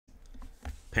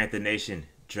Panther Nation,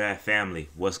 Draft Family,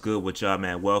 what's good with y'all,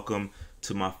 man? Welcome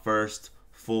to my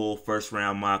full first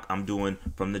round mock I'm doing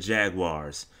from the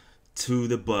Jaguars to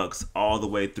the Bucks, all the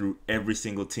way through every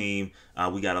single team.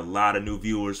 We got a lot of new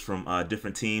viewers from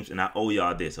different teams, and I owe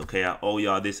y'all this, okay? I owe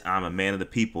y'all this. I'm a man of the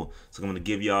people, so I'm going to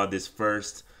give y'all this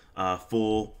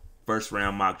full first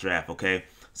round mock draft, okay?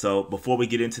 So before we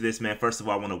get into this, man, first of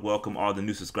all, I want to welcome all the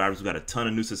new subscribers. We got a ton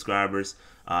of new subscribers.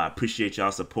 Appreciate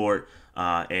y'all support.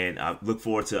 And I look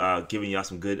forward to giving y'all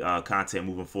some good content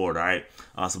moving forward, all right?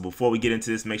 So before we get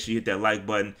into this, make sure you hit that like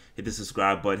button, hit the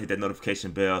subscribe button, hit that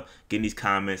notification bell, get in these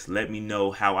comments. Let me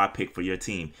know how I pick for your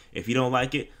team. If you don't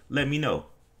like it, let me know.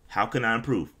 How can I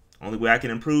improve? Only way I can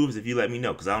improve is if you let me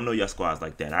know, because I don't know your squads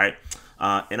like that, all right?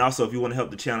 And also, if you want to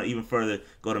help the channel even further,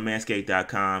 go to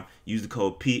manscaped.com, use the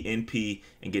code PNP,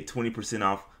 and get 20%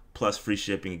 off plus free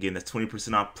shipping. Again, that's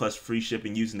 20% off plus free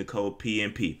shipping using the code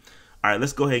PNP. All right,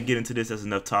 let's go ahead and get into this. That's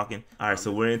enough talking. All right,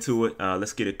 so we're into it.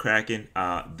 Let's get it cracking.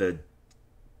 The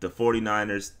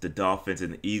 49ers, the Dolphins,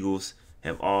 and the Eagles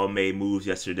have all made moves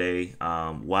yesterday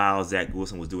while Zach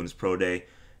Wilson was doing his pro day.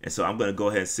 And so I'm going to go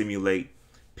ahead and simulate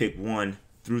pick 1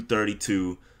 through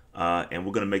 32, and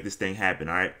we're going to make this thing happen,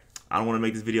 all right? I don't want to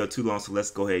make this video too long, so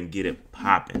let's go ahead and get it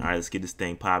popping. All right, let's get this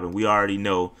thing popping. We already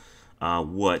know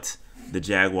what the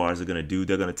Jaguars are going to do.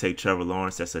 They're going to take Trevor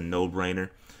Lawrence. That's a no-brainer.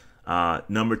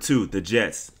 Number 2, the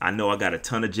Jets. I know I got a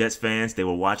ton of Jets fans. They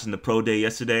were watching the pro day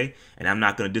yesterday, and I'm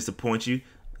not going to disappoint you.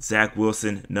 Zach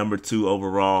Wilson, number 2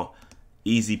 overall,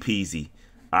 easy peasy.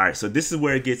 All right, so this is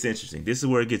where it gets interesting. This is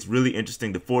where it gets really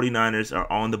interesting. The 49ers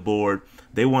are on the board.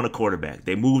 They want a quarterback.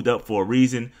 They moved up for a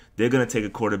reason. They're going to take a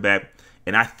quarterback,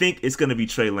 and I think it's going to be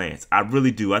Trey Lance. I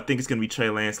really do. I think it's going to be Trey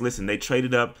Lance. Listen, they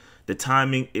traded up. The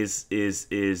timing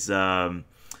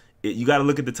you got to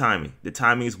look at the timing. The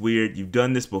timing is weird. You've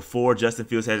done this before Justin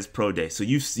Fields had his pro day, so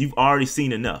you've already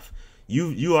seen enough.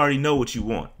 You already know what you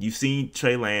want. You've seen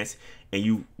Trey Lance, and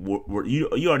you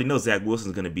already know Zach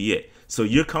Wilson's going to be it. So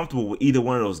you're comfortable with either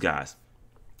one of those guys.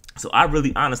 So I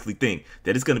really honestly think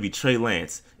that it's going to be Trey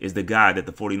Lance is the guy that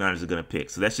the 49ers are going to pick.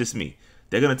 So that's just me.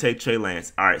 They're going to take Trey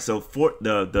Lance. All right, so for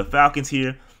the Falcons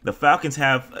here, the Falcons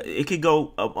have, it could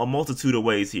go a multitude of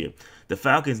ways here. The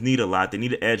Falcons need a lot. They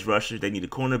need an edge rusher. They need a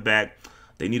cornerback.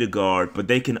 They need a guard. But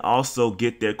they can also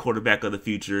get their quarterback of the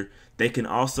future. They can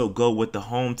also go with the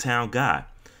hometown guy.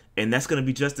 And that's going to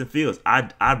be Justin Fields.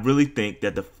 I really think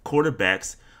that the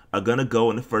quarterbacks are going to go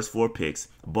in the first 4 picks.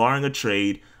 Barring a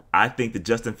trade, I think that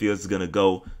Justin Fields is going to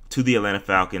go to the Atlanta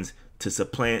Falcons to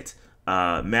supplant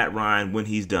Matt Ryan when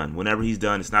he's done. Whenever he's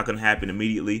done, it's not going to happen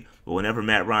immediately, but whenever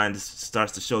Matt Ryan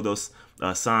starts to show those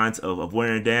signs of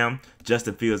wearing down,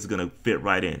 Justin Fields is going to fit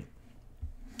right in.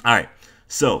 All right,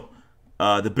 so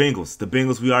the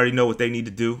Bengals, we already know what they need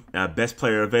to do. Best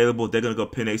player available, they're going to go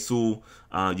Penei Sewell.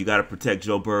 You got to protect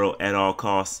Joe Burrow at all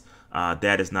costs.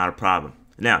 That is not a problem.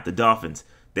 Now, the Dolphins,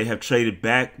 they have traded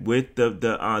back with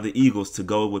the Eagles to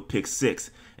go with pick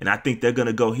 6, and I think they're going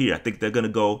to go here. I think they're going to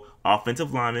go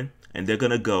offensive lineman, and they're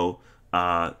going to go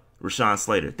Rashawn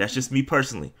Slater. That's just me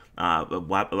personally. A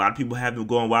lot of people have them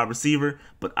going wide receiver,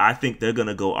 but I think they're going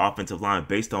to go offensive line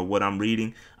based on what I'm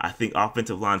reading. I think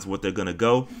offensive line is what they're going to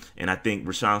go, and I think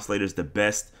Rashawn Slater is the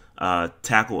best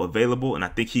tackle available, and I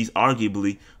think he's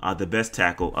arguably the best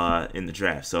tackle in the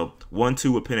draft. So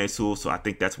 1-2 with Penei Sewell, so I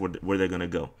think that's where they're going to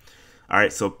go. All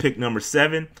right, so pick number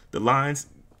 7, the Lions,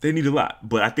 they need a lot,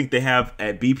 but I think they have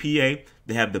at BPA,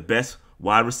 they have the best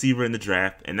wide receiver in the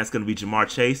draft, and that's going to be Jamar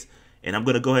Chase. And I'm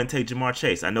going to go ahead and take Jamar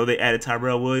Chase. I know they added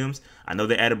Tyrell Williams. I know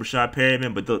they added Brashad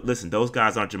Perriman, but listen, those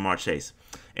guys aren't Jamar Chase.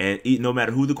 And no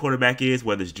matter who the quarterback is,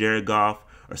 whether it's Jared Goff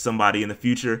or somebody in the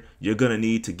future, you're going to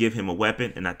need to give him a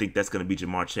weapon, and I think that's going to be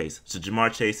Jamar Chase. So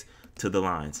Jamar Chase to the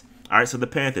Lions. All right, so the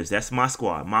Panthers, that's my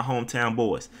squad, my hometown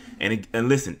boys. And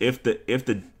listen, if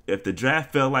the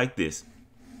draft fell like this,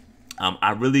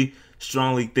 I really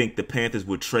strongly think the Panthers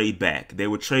would trade back. They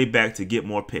would trade back to get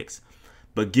more picks.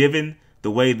 But given the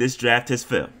way this draft has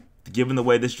fell,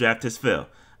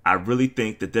 I really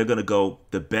think that they're going to go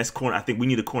the best corner. I think we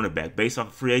need a cornerback. Based off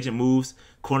of free agent moves,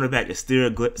 cornerback is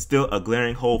still a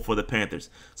glaring hole for the Panthers.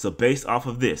 So based off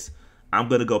of this, I'm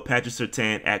going to go Patrick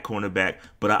Surtain at cornerback.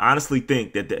 But I honestly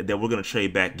think that we're going to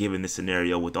trade back given this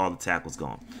scenario with all the tackles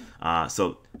gone.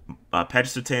 So Patrick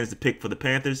Surtain is the pick for the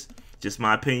Panthers. Just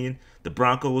my opinion. The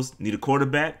Broncos need a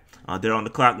quarterback. They're on the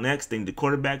clock next. They need a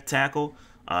quarterback, tackle,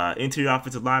 interior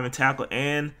offensive lineman, tackle,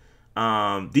 and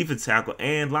defense tackle,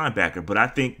 and linebacker. But I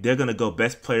think they're going to go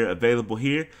best player available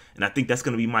here, and I think that's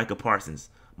going to be Micah Parsons.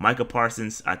 Micah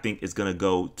Parsons, I think, is going to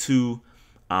go to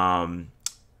the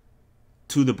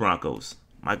Broncos.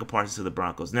 Micah Parsons to the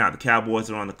Broncos. Now, the Cowboys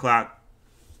are on the clock.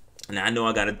 Now I know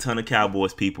I got a ton of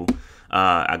Cowboys people.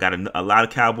 I got a lot of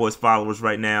Cowboys followers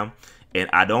right now, and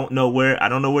I don't know where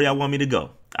y'all want me to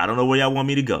go. I don't know where y'all want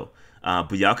me to go.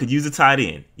 But y'all could use a tight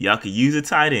end. Y'all could use a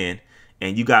tight end,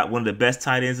 and you got one of the best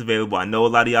tight ends available. I know a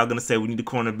lot of y'all gonna say we need a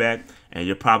cornerback, and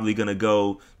you're probably gonna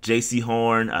go J.C.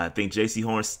 Horn. I think J.C.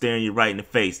 Horn's staring you right in the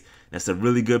face. That's a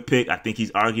really good pick. I think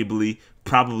he's arguably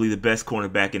probably the best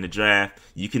cornerback in the draft.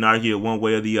 You can argue it one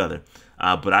way or the other.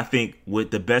 But I think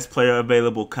with the best player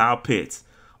available, Kyle Pitts,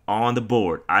 on the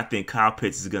board, I think Kyle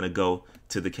Pitts is going to go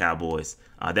to the Cowboys.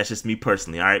 That's just me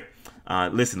personally, all right?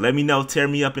 Listen, let me know. Tear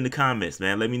me up in the comments,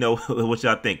 man. Let me know what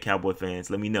y'all think, Cowboy fans.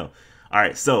 Let me know. All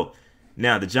right, so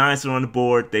now the Giants are on the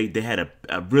board. They had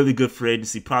a really good free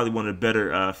agency, probably one of the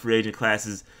better free agent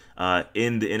classes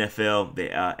in the NFL. They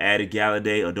added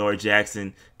Galladay, Adoree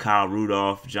Jackson, Kyle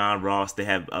Rudolph, John Ross. They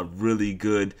have a really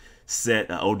good set.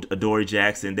 Adoree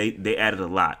Jackson. They added a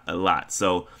lot.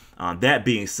 So that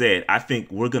being said, I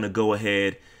think we're gonna go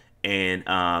ahead and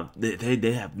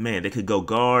they have, man, they could go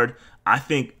guard. I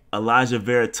think Elijah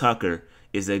Vera Tucker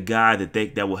is a guy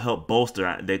that will help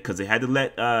bolster because they had to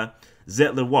let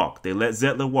Zettler walk. They let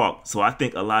Zettler walk. So I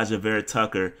think Elijah Vera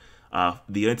Tucker,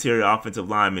 the interior offensive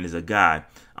lineman, is a guy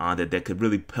that could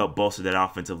really help bolster that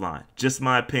offensive line. Just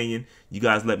my opinion. You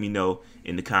guys let me know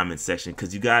in the comments section,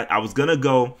 because you guys, I was gonna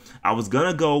go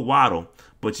Waddle,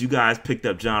 but you guys picked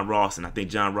up John Ross, and I think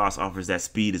John Ross offers that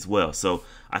speed as well. So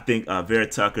I think Vera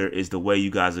Tucker is the way you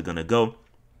guys are gonna go.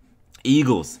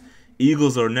 Eagles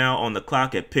are now on the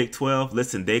clock at pick 12.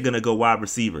 Listen, they're gonna go wide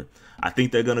receiver. I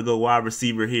think they're gonna go wide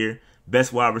receiver here.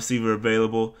 Best wide receiver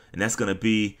available, and that's gonna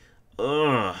be,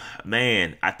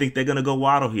 man, I think they're gonna go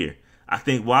Waddle here. I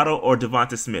think Waddle or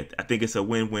Devonta Smith. I think it's a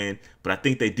win-win, but I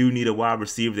think they do need a wide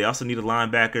receiver. They also need a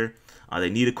linebacker. They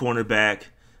need a cornerback,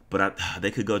 but they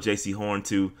could go J.C. Horn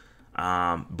too.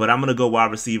 But I'm gonna go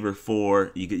wide receiver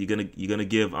for you're gonna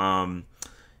give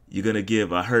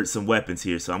Hurts some weapons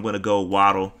here. So I'm gonna go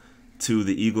Waddle to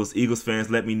the Eagles. Eagles fans,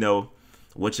 let me know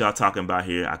what y'all talking about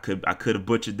here. I could have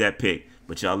butchered that pick,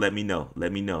 but y'all let me know.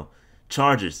 Let me know.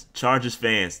 Chargers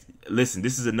fans, listen,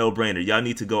 this is a no-brainer. Y'all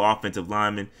need to go offensive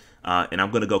lineman, and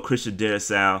I'm gonna go Christian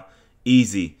Darrisaw.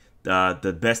 Easy.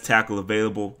 The best tackle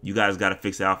available. You guys got to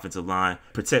fix the offensive line.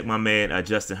 Protect my man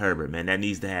Justin Herbert, man. That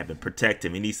needs to happen. Protect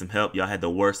him. He needs some help. Y'all had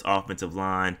the worst offensive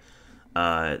line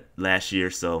last year,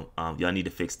 so y'all need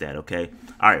to fix that, okay?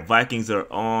 All right, Vikings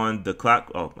are on the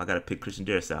clock. Oh, I got to pick Christian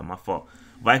Darrisaw. My fault.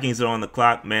 Vikings are on the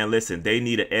clock. Man, listen, they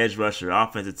need an edge rusher,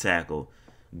 offensive tackle,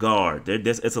 guard.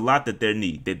 It's a lot that they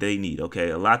need, okay?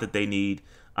 A lot that they need,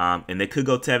 and they could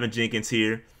go Tevin Jenkins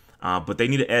here. But they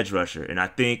need an edge rusher, and I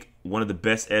think one of the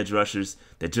best edge rushers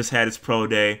that just had his pro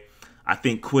day, I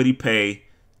think Kwity Paye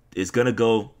is gonna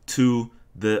go to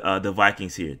the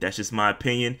Vikings here. That's just my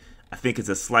opinion. I think it's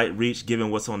a slight reach given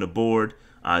what's on the board.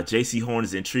 J.C. Horn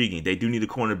is intriguing. They do need a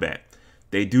cornerback.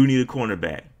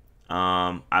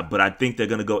 But I think they're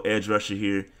gonna go edge rusher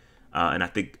here, and I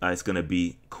think it's gonna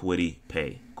be Kwity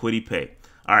Paye.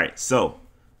 All right, so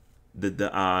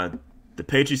the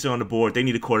Patriots are on the board. They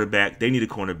need a quarterback. They need a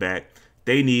cornerback.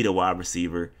 They need a wide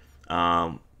receiver.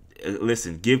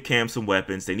 Listen, give Cam some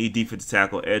weapons. They need defensive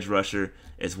tackle, edge rusher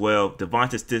as well.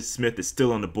 Devonta Smith is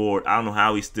still on the board. I don't know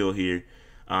how he's still here.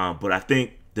 But I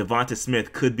think Devonta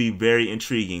Smith could be very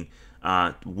intriguing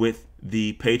with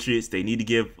the Patriots. They need to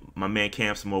give my man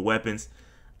Cam some more weapons.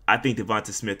 I think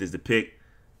Devonta Smith is the pick.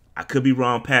 I could be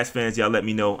wrong. Pats fans, y'all let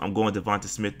me know. I'm going Devonta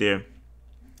Smith there.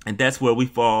 And that's where we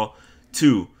fall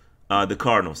to the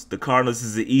Cardinals. The Cardinals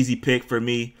is an easy pick for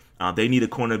me. They need a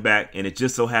cornerback, and it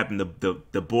just so happened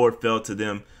the board fell to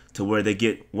them to where they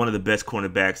get one of the best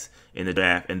cornerbacks in the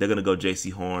draft, and they're going to go J.C.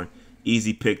 Horn.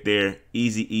 Easy pick there.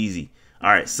 Easy. All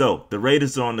right, so the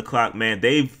Raiders are on the clock, man.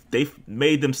 They've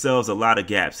made themselves a lot of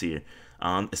gaps here,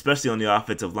 especially on the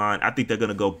offensive line. I think they're going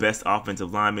to go best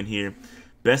offensive lineman here.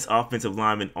 Best offensive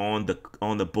lineman on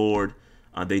the board.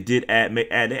 They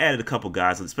added a couple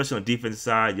guys, especially on the defensive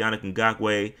side. Yannick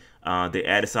Ngakoue. They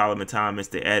added Solomon Thomas.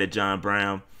 They added John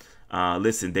Brown.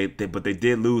 Listen, but they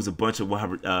did lose a bunch of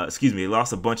they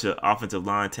lost a bunch of offensive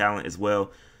line talent as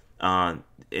well. And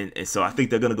so I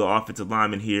think they're gonna go offensive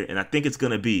lineman here, and I think it's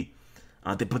gonna be.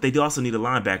 But they also need a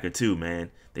linebacker too, man.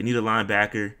 They need a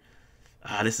linebacker.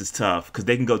 This is tough because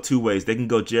they can go two ways. They can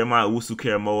go Jeremiah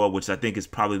Owusu-Koramoah, which I think is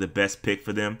probably the best pick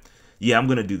for them. Yeah, I'm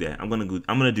gonna do that. I'm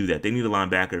gonna do that. They need a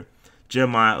linebacker.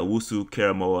 Jeremiah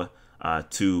Owusu-Koramoah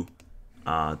to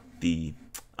the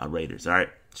Raiders. All right,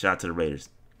 shout out to the Raiders.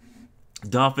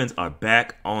 Dolphins are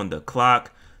back on the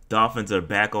clock.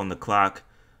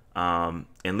 And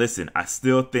listen, I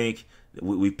still think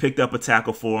we picked up a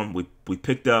tackle for him. We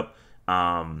picked up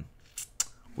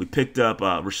We picked up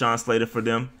Rashawn Slater for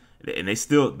them, and they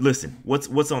still listen.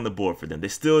 What's on the board for them? They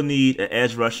still need an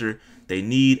edge rusher. They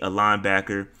need a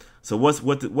linebacker. So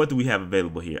what do we have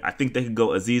available here? I think they could go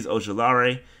Azeez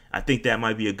Ojulari. I think that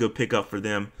might be a good pickup for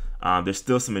them. There's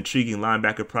still some intriguing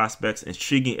linebacker prospects,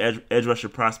 intriguing edge rusher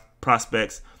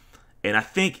prospects, and I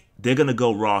think they're gonna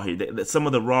go raw here. Some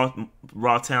of the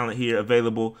raw talent here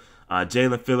available.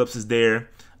 Jalen Phillips is there.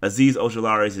 Azeez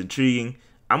Ojulari is intriguing.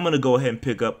 I'm gonna go ahead and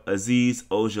pick up Azeez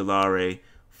Ojulari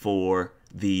for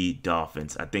the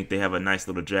Dolphins. I think they have a nice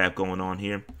little draft going on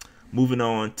here. Moving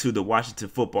on to the Washington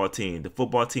football team. The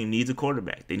football team needs a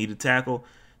quarterback. They need a tackle.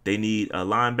 They need a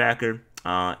linebacker.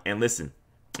 And listen,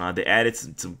 they added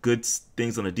some good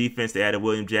things on the defense. They added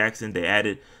William Jackson. They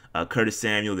added Curtis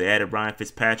Samuel. They added Ryan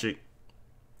Fitzpatrick.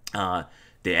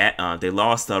 They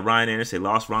lost Ryan Anderson. They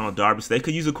lost Ronald Darby. So they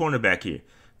could use a cornerback here.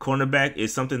 Cornerback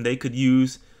is something they could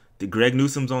use. The Greg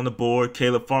Newsome's on the board.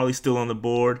 Caleb Farley's still on the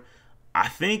board. I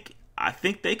think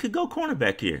they could go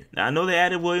cornerback here. Now, I know they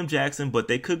added William Jackson, but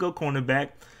they could go cornerback.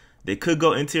 They could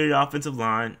go interior offensive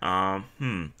line.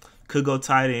 Could go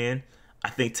tight end.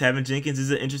 I think Tevin Jenkins is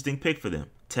an interesting pick for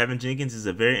them. Tevin Jenkins is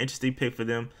a very interesting pick for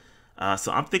them.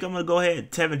 So I'm going to go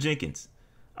ahead. Tevin Jenkins,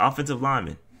 offensive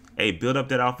lineman. Hey, build up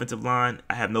that offensive line.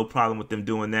 I have no problem with them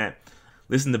doing that.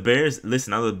 Listen, the Bears.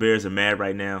 Listen, I know the Bears are mad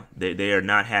right now. They are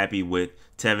not happy with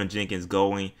Tevin Jenkins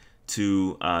going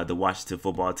to the Washington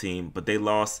football team, but they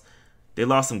lost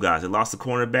some guys. They lost the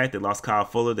cornerback. They lost Kyle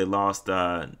Fuller. They lost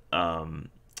Roy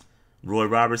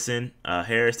Robertson,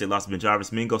 Harris. They lost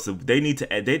Benjarvis Mingo. So they need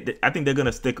to. I think they're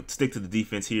gonna stick to the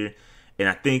defense here, and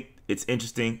I think it's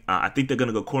interesting. I think they're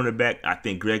gonna go cornerback. I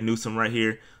think Greg Newsome right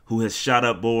here, who has shot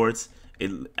up boards.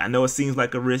 I know it seems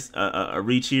like a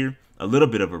reach here, a little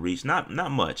bit of a reach, not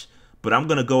much, but I'm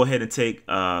gonna go ahead and take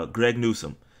Greg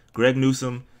Newsome. Greg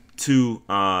Newsome to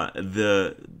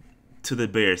the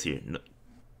Bears here.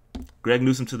 Greg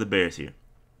Newsome to the Bears here.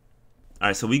 All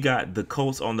right, so we got the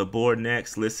Colts on the board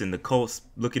next. Listen, the Colts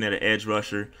looking at an edge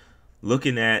rusher,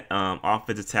 looking at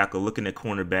offensive tackle, looking at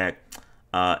cornerback,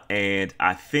 and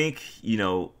I think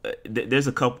there's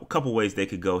a couple ways they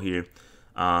could go here.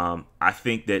 I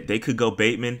think that they could go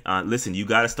Bateman. Listen, you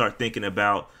got to start thinking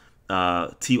about I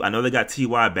know they got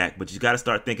Ty back, but you got to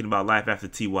start thinking about life after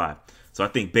Ty. So I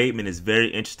think Bateman is very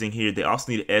interesting here. They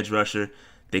also need an edge rusher.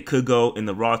 They could go in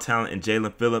the raw talent and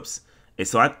Jalen Phillips. And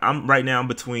so I'm right now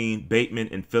between Bateman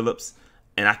and Phillips,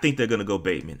 and I think they're gonna go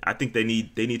Bateman. I think they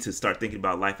need to start thinking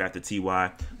about life after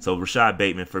Ty. So Rashad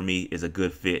Bateman for me is a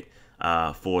good fit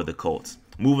for the Colts.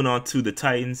 Moving on to the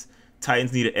Titans.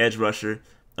 Titans need an edge rusher.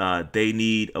 They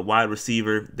need a wide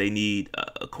receiver. They need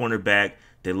a cornerback.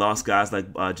 They lost guys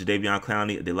like Jadeveon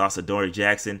Clowney. They lost Adoree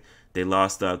Jackson. They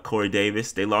lost Corey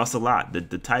Davis. They lost a lot.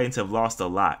 The Titans have lost a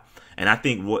lot. And I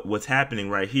think what's happening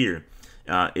right here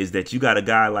is that you got a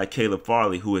guy like Caleb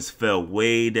Farley who has fell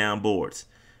way down boards.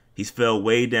 He's fell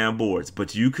way down boards.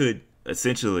 But you could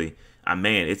essentially,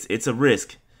 man, it's a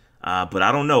risk. But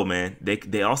I don't know, man.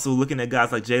 They also looking at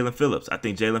guys like Jalen Phillips. I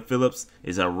think Jalen Phillips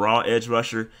is a raw edge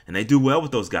rusher, and they do well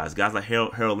with those guys. Guys like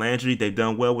Harold Landry, they've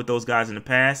done well with those guys in the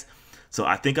past. So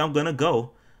I think I'm going to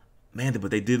go. Man,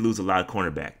 but they did lose a lot of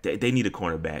cornerback. They need a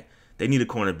cornerback. They need a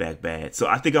cornerback bad. So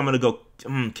I think I'm going to go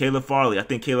Caleb Farley. I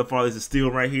think Caleb Farley is a steal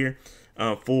right here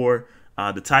for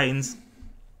the Titans.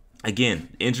 Again,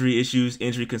 injury issues,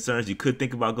 injury concerns. You could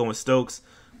think about going Stokes,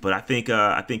 but I think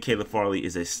Caleb Farley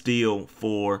is a steal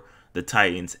for the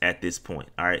Titans at this point.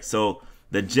 All right, so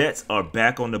the Jets are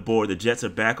back on the board. The Jets are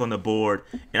back on the board,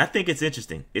 and I think it's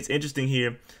interesting. It's interesting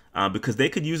here because they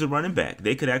could use a running back.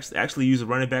 They could actually use a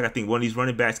running back. I think one of these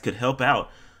running backs could help out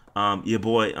your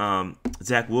boy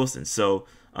Zach Wilson. So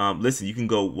listen, you can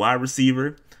go wide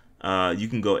receiver, you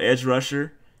can go edge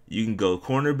rusher, you can go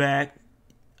cornerback,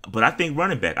 but I think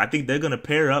running back. I think they're going to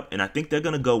pair up, and I think they're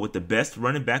going to go with the best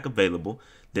running back available.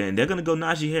 Then they're going to go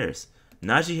Najee Harris.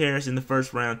 Najee Harris in the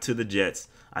first round to the Jets.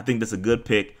 I think that's a good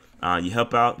pick. You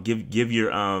help out, give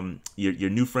your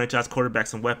new franchise quarterback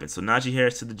some weapons. So Najee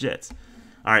Harris to the Jets.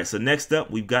 All right, so next up,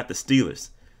 we've got the Steelers.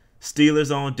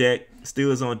 Steelers on deck.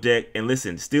 Steelers on deck. And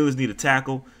listen, the Steelers need a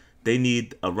tackle. They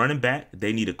need a running back.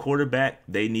 They need a quarterback.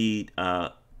 They need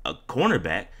a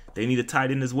cornerback. They need a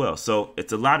tight end as well. So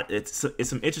it's a lot. It's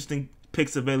some interesting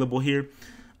picks available here.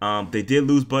 They did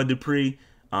lose Bud Dupree.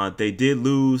 They did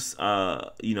lose,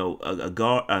 a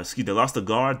guard. They lost a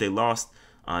guard. They lost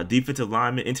defensive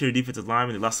lineman, interior defensive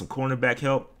lineman. They lost some cornerback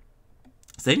help.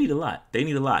 So they need a lot. They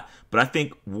need a lot. But I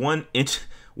think one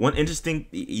interesting.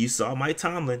 You saw Mike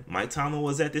Tomlin. Mike Tomlin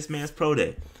was at this man's pro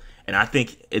day, and I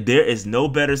think there is no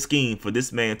better scheme for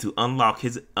this man to unlock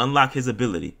his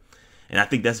ability. And I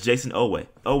think that's Jason Owe.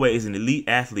 Owe is an elite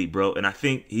athlete, bro, and I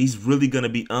think he's really going to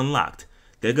be unlocked.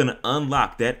 They're going to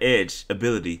unlock that edge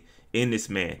ability in this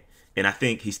man. And I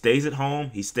think he stays at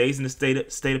home. He stays in the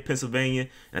state of Pennsylvania.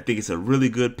 And I think it's a really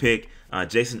good pick,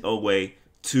 Jason Owe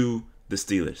to the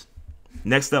Steelers.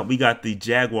 Next up, we got the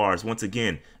Jaguars. Once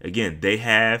again, they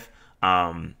have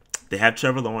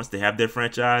Trevor Lawrence. They have their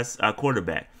franchise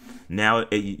quarterback. Now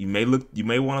you may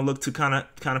want to look to kind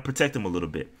of protect him a little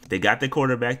bit. They got their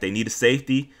quarterback. They need a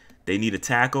safety. They need a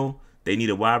tackle. They need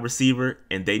a wide receiver,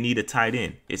 and they need a tight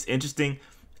end. It's interesting.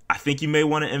 I think you may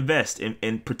want to invest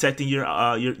in protecting your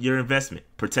investment,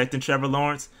 protecting Trevor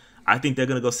Lawrence. I think they're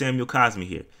going to go Samuel Cosmi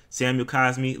here. Samuel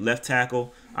Cosmi, left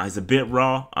tackle. He's a bit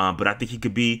raw, but I think he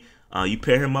could be. You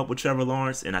pair him up with Trevor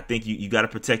Lawrence, and I think you got to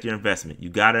protect your investment. You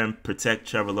got to protect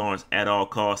Trevor Lawrence at all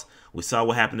costs. We saw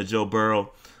what happened to Joe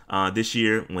Burrow this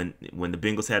year when the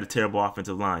Bengals had a terrible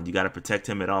offensive line. You got to protect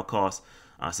him at all costs.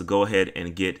 So go ahead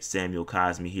and get Samuel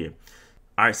Cosmi here.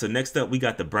 All right, so next up we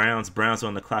got the Browns. Browns are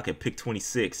on the clock at pick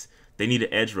 26. They need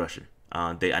an edge rusher.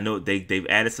 I know they've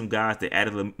added some guys. They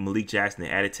added Malik Jackson. They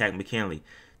added Takk McKinley.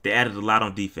 They added a lot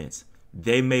on defense.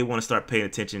 They may want to start paying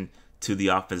attention to the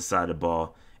offensive side of the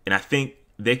ball. And I think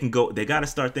they can go. They got to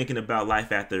start thinking about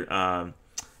life after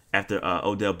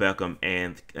Odell Beckham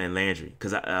and Landry,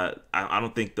 because I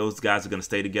don't think those guys are going to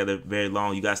stay together very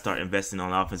long. You got to start investing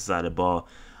on the offensive side of the ball.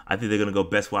 I think they're going to go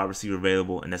best wide receiver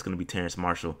available, and that's going to be Terrence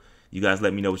Marshall. You guys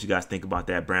let me know what you guys think about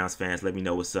that. Browns fans, let me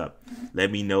know what's up. Let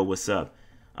me know what's up.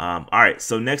 All right,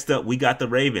 so next up, we got the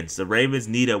Ravens. The Ravens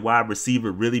need a wide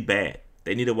receiver really bad.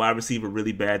 They need a wide receiver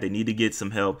really bad. They need to get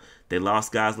some help. They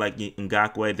lost guys like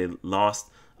Ngakoue. They lost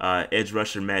edge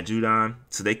rusher Matt Judon.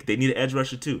 So they need an edge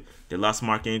rusher too. They lost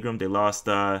Mark Ingram. They lost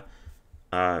Matt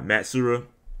Skura,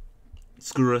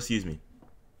 excuse me.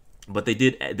 But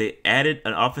they added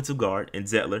an offensive guard in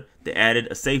Zettler. They added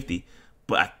a safety.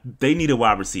 But they need a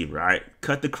wide receiver, all right?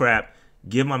 Cut the crap.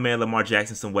 Give my man Lamar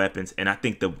Jackson some weapons. And I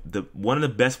think the one of the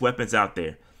best weapons out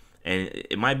there, and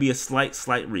it might be a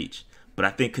slight reach, but I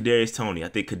think Kadarius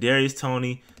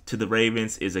Toney to the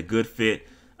Ravens is a good fit.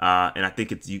 And I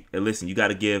think listen, you got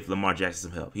to give Lamar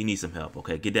Jackson some help. He needs some help,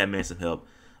 okay? Get that man some help.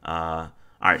 All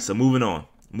right, so moving on,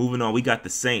 we got the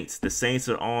Saints. The Saints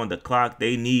are on the clock.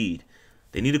 They need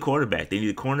a quarterback. They need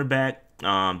a cornerback.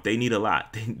 They need a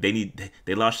lot.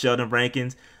 They lost Sheldon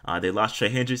Rankins. They lost Trey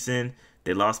Hendrickson.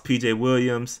 They lost P.J.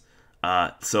 Williams.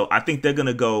 So I think they're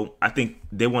gonna go. I think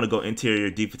they want to go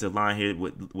interior defensive line here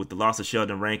with the loss of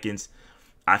Sheldon Rankins.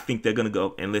 I think they're gonna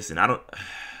go. And listen,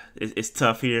 it's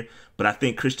tough here, but I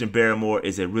think Christian Barrymore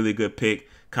is a really good pick.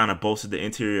 Kind of bolstered the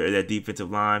interior of that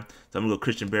defensive line. So I'm gonna go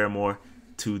Christian Barrymore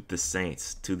to the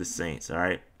Saints. All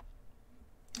right.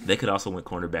 They could also went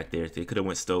cornerback there. They could have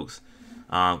went Stokes.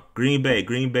 Green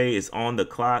Bay is on the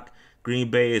clock. They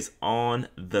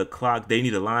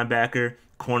need a linebacker,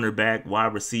 cornerback,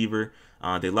 wide receiver.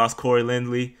 They lost Corey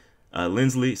Lindsley.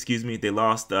 They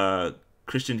lost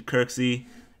Christian Kirksey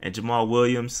and Jamal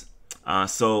Williams.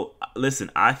 So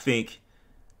listen, I think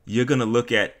you're gonna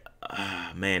look at.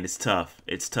 Man, it's tough.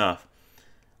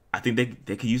 I think they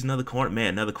could use another corner.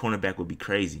 Man, another cornerback would be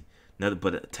crazy.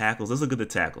 But tackles. Let's look at the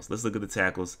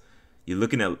tackles. You're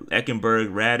looking at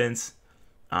Eckenberg, Radins.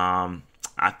 I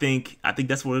think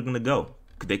that's where we're gonna go.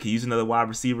 They could use another wide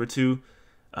receiver too.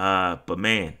 But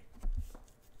man,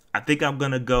 I think I'm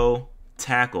gonna go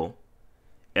tackle,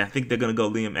 and I think they're gonna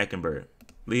go Liam Eckenberg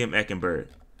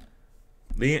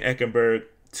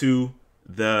to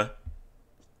the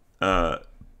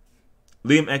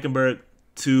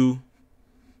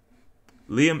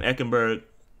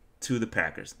to the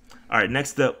Packers. All right,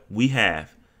 next up we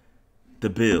have the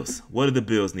Bills. What do the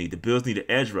Bills need? The Bills need an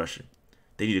edge rusher.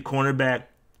 They need a cornerback.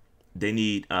 They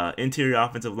need interior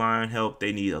offensive line help.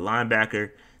 They need a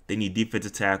linebacker. They need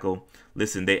defensive tackle.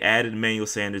 Listen, they added Emmanuel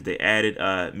Sanders. They added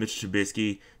Mitch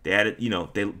Trubisky. They added,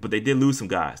 but they did lose some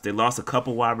guys. They lost a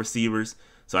couple wide receivers.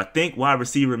 So I think wide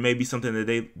receiver may be something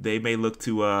that they may look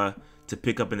to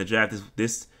pick up in the draft.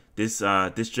 This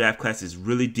draft class is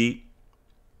really deep.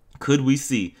 Could we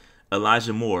see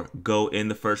Elijah Moore go in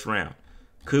the first round?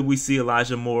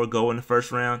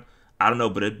 I don't know,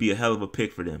 but it'd be a hell of a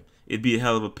pick for them. But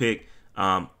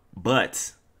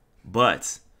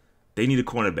they need a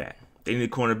cornerback.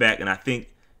 And I think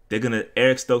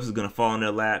Eric Stokes is gonna fall in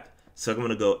their lap. So I'm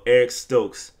gonna go Eric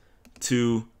Stokes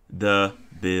to the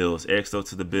Bills.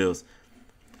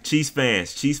 Chiefs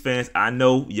fans, I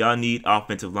know y'all need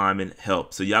offensive lineman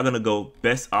help. So y'all gonna go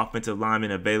best offensive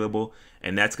lineman available,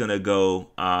 and that's gonna be Dylan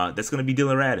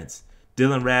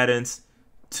Radins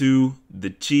to the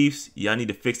Chiefs. Y'all need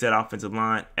to fix that offensive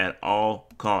line at all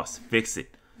costs. Fix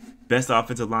it. Best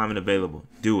offensive lineman available.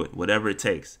 Do it, whatever it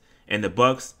takes. And the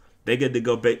Bucks, they get to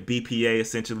go BPA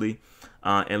essentially.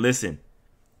 And listen,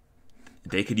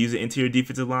 they could use an interior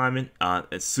defensive lineman.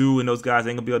 And Sue and those guys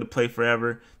ain't gonna be able to play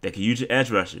forever. They could use your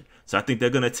edge rusher. So I think they're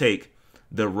gonna take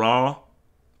the raw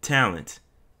talent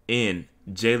in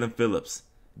Jalen Phillips.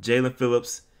 Jalen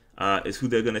Phillips is who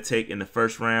they're gonna take in the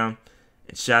first round.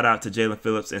 And shout out to Jalen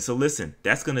Phillips. And so listen,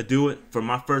 that's gonna do it for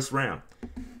my first round.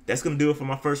 That's gonna do it for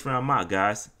my first round mock,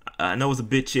 guys. I know it's a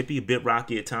bit chippy, a bit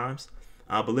rocky at times.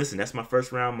 But listen, that's my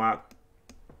first round mock.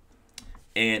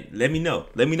 And let me know.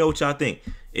 Let me know what y'all think.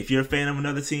 If you're a fan of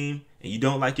another team and you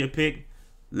don't like your pick,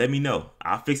 let me know.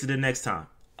 I'll fix it the next time.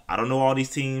 I don't know all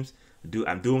these teams.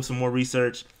 I'm doing some more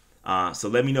research. So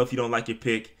let me know if you don't like your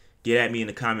pick. Get at me in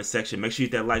the comment section. Make sure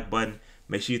you hit that like button.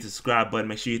 Make sure you hit the subscribe button.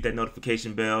 Make sure you hit that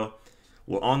notification bell.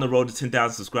 We're on the road to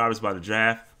 10,000 subscribers by the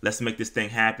draft. Let's make this thing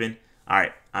happen. All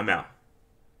right, I'm out.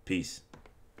 Peace.